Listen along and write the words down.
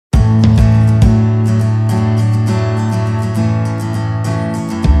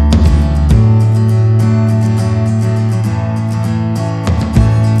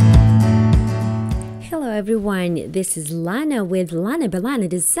this is Lana with Lana Belana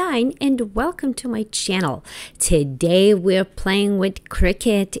Design and welcome to my channel. Today we're playing with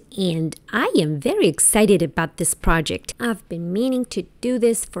Cricut and I am very excited about this project. I've been meaning to do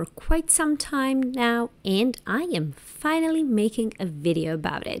this for quite some time now and I am finally making a video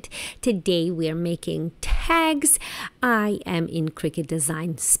about it. Today we are making tags. I am in Cricut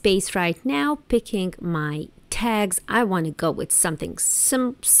Design Space right now picking my tags. I want to go with something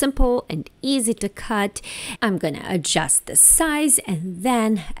simple and easy to cut. I'm going to adjust the size and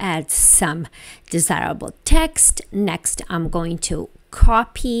then add some desirable text. Next, I'm going to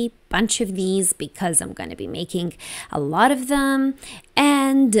copy a bunch of these because I'm going to be making a lot of them.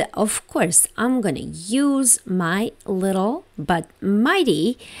 And of course, I'm going to use my little but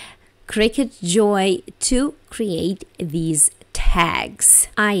mighty Cricut Joy to create these tags.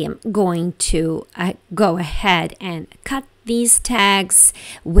 I am going to go ahead and cut these tags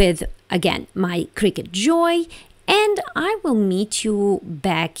with, again, my Cricut Joy, and I will meet you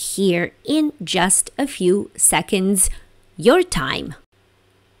back here in just a few seconds, your time.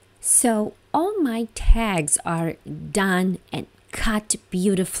 So all my tags are done and cut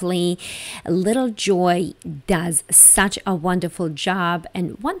beautifully. Little Joy does such a wonderful job.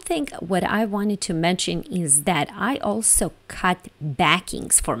 And one thing what I wanted to mention is that I also cut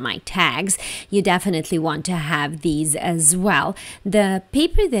backings for my tags. You definitely want to have these as well. The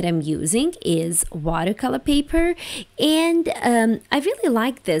paper that I'm using is watercolor paper and I really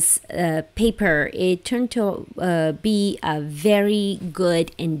like this paper. It turned to be a very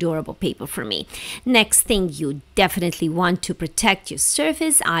good and durable paper for me. Next thing, you definitely want to protect your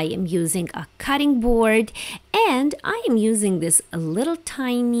surface. I am using a cutting board and I am using this little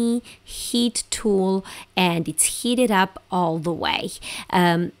tiny heat tool and it's heated up all the way.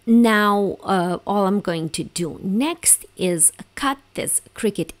 Now all I'm going to do next is cut this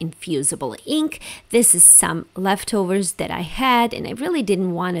Cricut Infusible Ink. This is some leftovers that I had and I really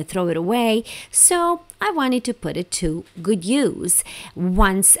didn't want to throw it away, so I wanted to put it to good use.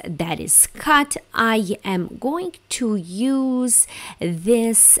 Once that is cut, I am going to use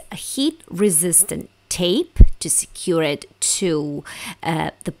this heat-resistant tape to secure it to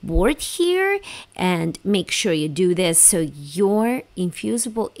the board here, and make sure you do this so your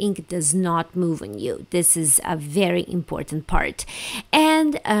infusible ink does not move on you. This is a very important part.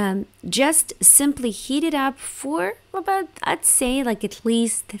 And just simply heat it up for about, I'd say, like at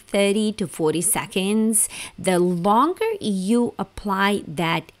least 30 to 40 seconds. The longer you apply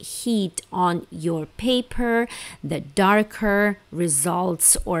that heat on your paper, the darker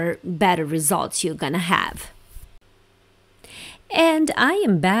results or better results you're gonna have. And I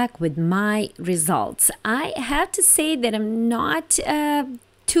am back with my results. I have to say that I'm not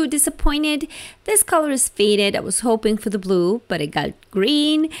too disappointed. This color is faded. I was hoping for the blue, but it got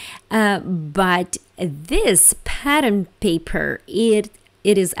green. But this pattern paper, it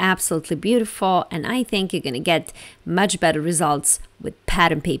is absolutely beautiful, and I think you're gonna get much better results with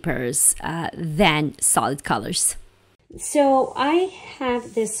pattern papers than solid colors. So I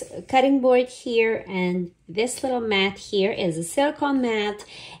have this cutting board here, and this little mat here is a silicone mat,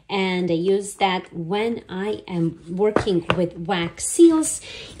 and I use that when I am working with wax seals.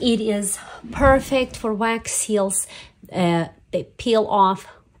 It is perfect for wax seals. They peel off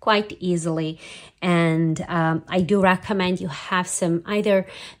quite easily, and I do recommend you have some either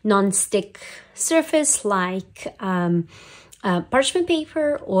non-stick surface like parchment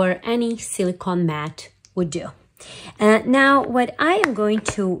paper or any silicone mat would do. Now what I am going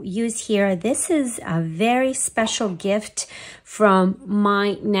to use here, this is a very special gift from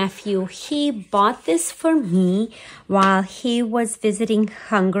my nephew. He bought this for me while he was visiting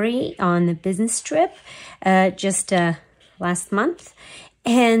Hungary on a business trip just last month,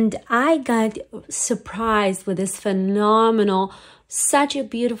 and I got surprised with this phenomenal, such a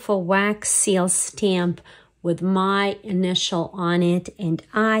beautiful wax seal stamp with my initial on it, and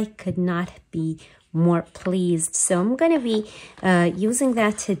I could not be more pleased. So I'm going to be using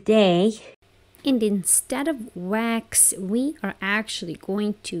that today. And instead of wax, we are actually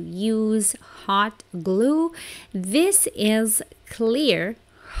going to use hot glue. This is clear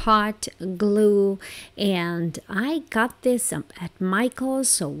hot glue, and I got this at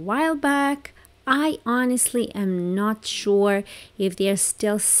Michael's a while back. I honestly am not sure if they're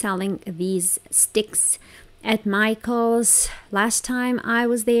still selling these sticks at Michael's. Last time I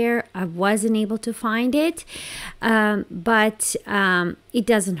was there, I wasn't able to find it, but it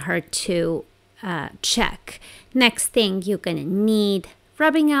doesn't hurt to check. Next thing, you're gonna need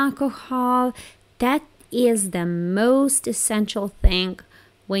rubbing alcohol. That is the most essential thing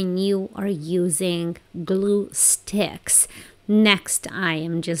when you are using glue sticks. Next, I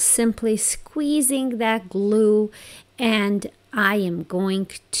am just simply squeezing that glue, and I am going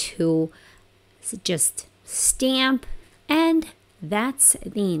to just stamp, and that's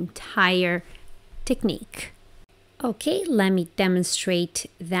the entire technique. Okay, let me demonstrate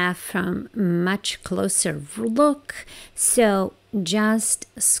that from much closer look. So just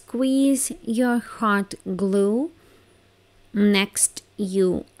squeeze your hot glue. Next,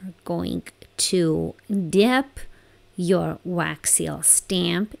 you are going to dip your wax seal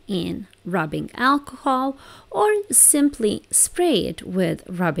stamp in rubbing alcohol, or simply spray it with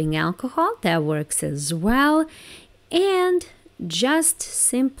rubbing alcohol. That works as well. And just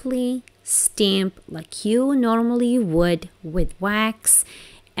simply stamp like you normally would with wax,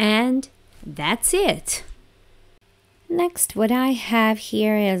 and that's it. Next, what I have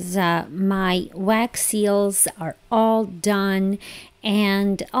here is my wax seals are all done,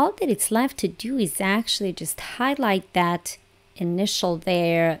 and all that it's left to do is actually just highlight that initial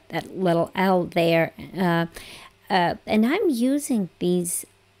there, that little L there, and I'm using these,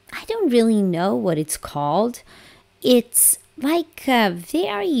 I don't really know what it's called. It's like a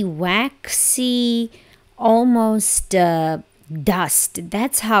very waxy, almost dust.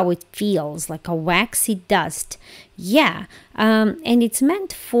 That's how it feels, like a waxy dust. Yeah, and it's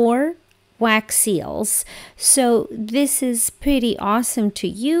meant for wax seals. So this is pretty awesome to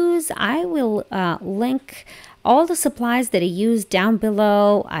use. I will link all the supplies that I use down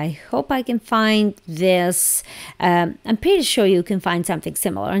below. I hope I can find this. I'm pretty sure you can find something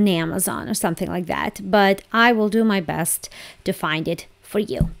similar on Amazon or something like that, but I will do my best to find it for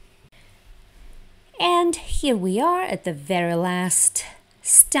you. And here we are at the very last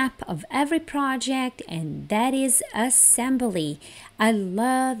step of every project, and that is assembly. I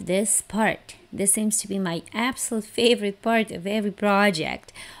love this part. This seems to be my absolute favorite part of every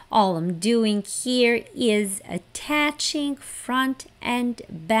project. All I'm doing here is attaching front and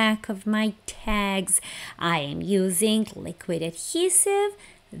back of my tags. I am using liquid adhesive.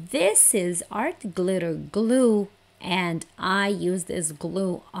 This is art glitter glue, and I use this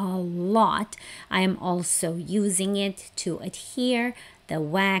glue a lot. I am also using it to adhere the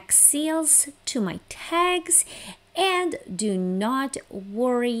wax seals to my tags. And do not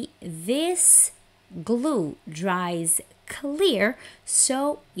worry, this glue dries clear,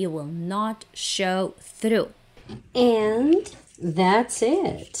 so you will not show through. And that's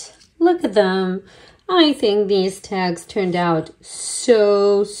it. Look at them. I think these tags turned out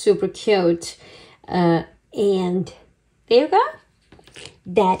so super cute. And there you go.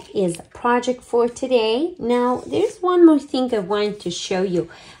 That is the project for today. Now, there's one more thing I wanted to show you.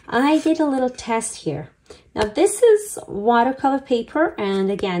 I did a little test here. Now, this is watercolor paper, and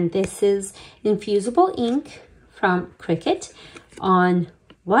again, this is infusible ink from Cricut on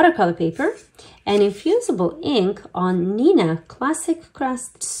watercolor paper, and infusible ink on Nina Classic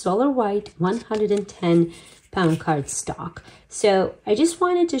Crust Solar White 110-pound cardstock. So I just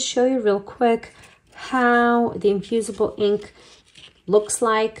wanted to show you real quick how the infusible ink looks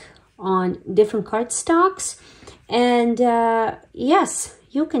like on different cardstocks. And yes,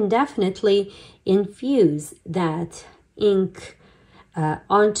 you can definitely infuse that ink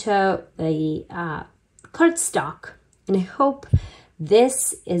onto the cardstock. And I hope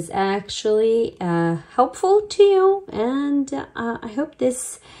this is actually helpful to you, and I hope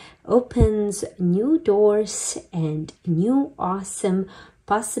this opens new doors and new awesome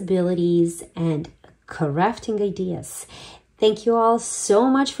possibilities and crafting ideas. Thank you all so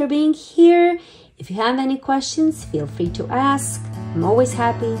much for being here. If you have any questions, feel free to ask. I'm always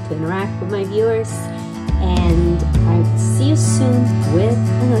happy to interact with my viewers, and I will see you soon with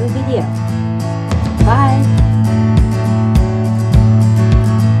another video. Bye!